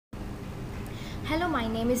Hello, my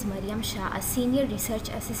name is Maryam Shah, a senior research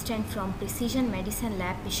assistant from Precision Medicine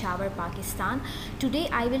Lab, Peshawar, Pakistan. Today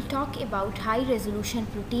I will talk about high resolution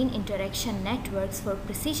protein interaction networks for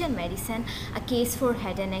precision medicine, a case for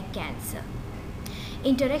head and neck cancer.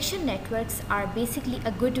 Interaction networks are basically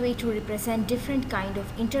a good way to represent different kind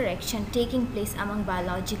of interaction taking place among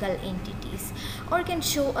biological entities, or can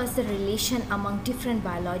show us the relation among different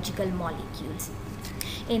biological molecules.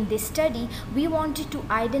 In this study, we wanted to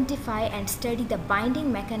identify and study the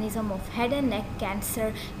binding mechanism of head and neck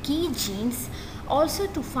cancer key genes, also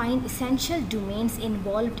to find essential domains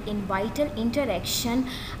involved in vital interaction,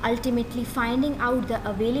 ultimately finding out the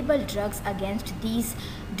available drugs against these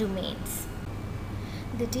domains.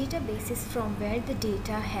 The databases from where the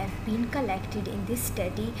data have been collected in this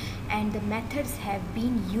study and the methods have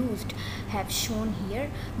been used have shown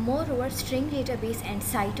here. Moreover, string database and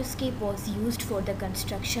cytoscape was used for the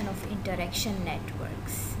construction of interaction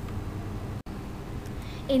networks.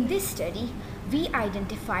 In this study, we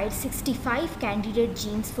identified 65 candidate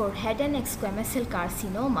genes for head and neck squamous cell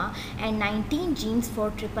carcinoma and 19 genes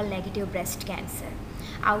for triple negative breast cancer,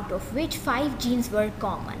 out of which 5 genes were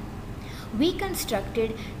common. We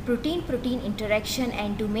constructed protein-protein interaction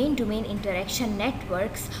and domain-domain interaction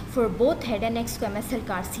networks for both head and neck squamous cell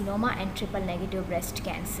carcinoma and triple negative breast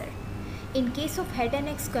cancer. In case of head and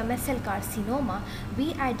neck squamous cell carcinoma,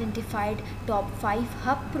 we identified top 5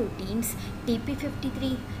 hub proteins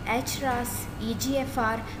TP53, HRAS,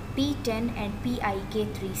 EGFR, P10 and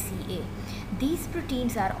PIK3CA. These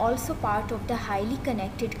proteins are also part of the highly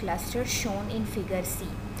connected cluster shown in figure C.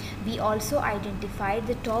 We also identified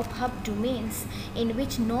the top hub domains in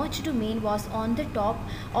which notch domain was on the top.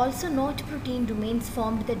 Also, notch protein domains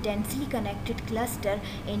formed the densely connected cluster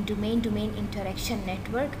in domain-domain interaction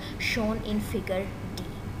network shown in figure D.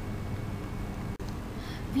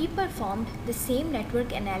 We performed the same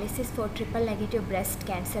network analysis for triple negative breast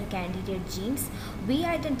cancer candidate genes. We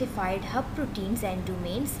identified hub proteins and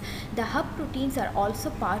domains. The hub proteins are also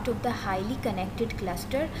part of the highly connected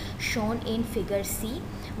cluster shown in figure C,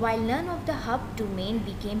 while none of the hub domain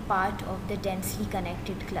became part of the densely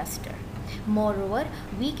connected cluster. Moreover,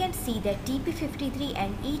 we can see that TP53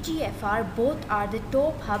 and EGFR both are the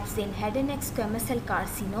top hubs in head and neck squamous cell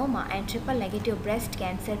carcinoma and triple negative breast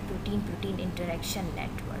cancer protein-protein interaction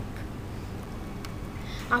network.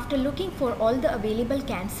 After looking for all the available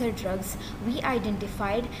cancer drugs, we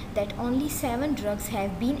identified that only 7 drugs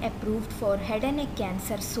have been approved for head and neck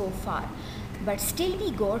cancer so far. But still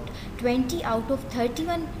we got 20 out of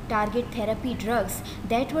 31 target therapy drugs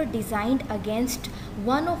that were designed against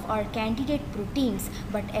one of our candidate proteins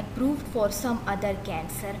but approved for some other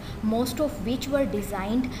cancer, most of which were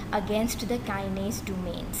designed against the kinase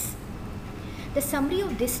domains. The summary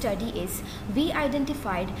of this study is, we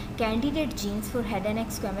identified candidate genes for head and neck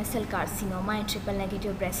squamous cell carcinoma and triple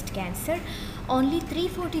negative breast cancer. Only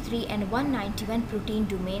 343 and 191 protein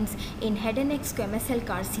domains in head and neck squamous cell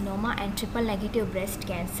carcinoma and triple negative breast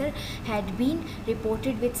cancer had been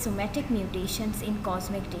reported with somatic mutations in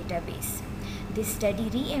COSMIC database. This study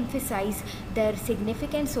re-emphasized the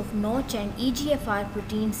significance of Notch and EGFR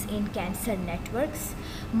proteins in cancer networks.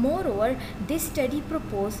 Moreover, this study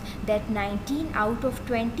proposed that 19 out of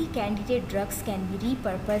 20 candidate drugs can be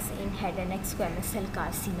repurposed in head and neck squamous cell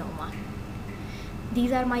carcinoma.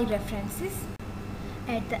 These are my references.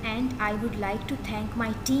 At the end, I would like to thank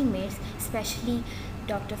my teammates, especially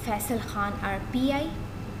Dr. Faisal Khan, our PI.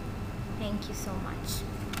 Thank you so much.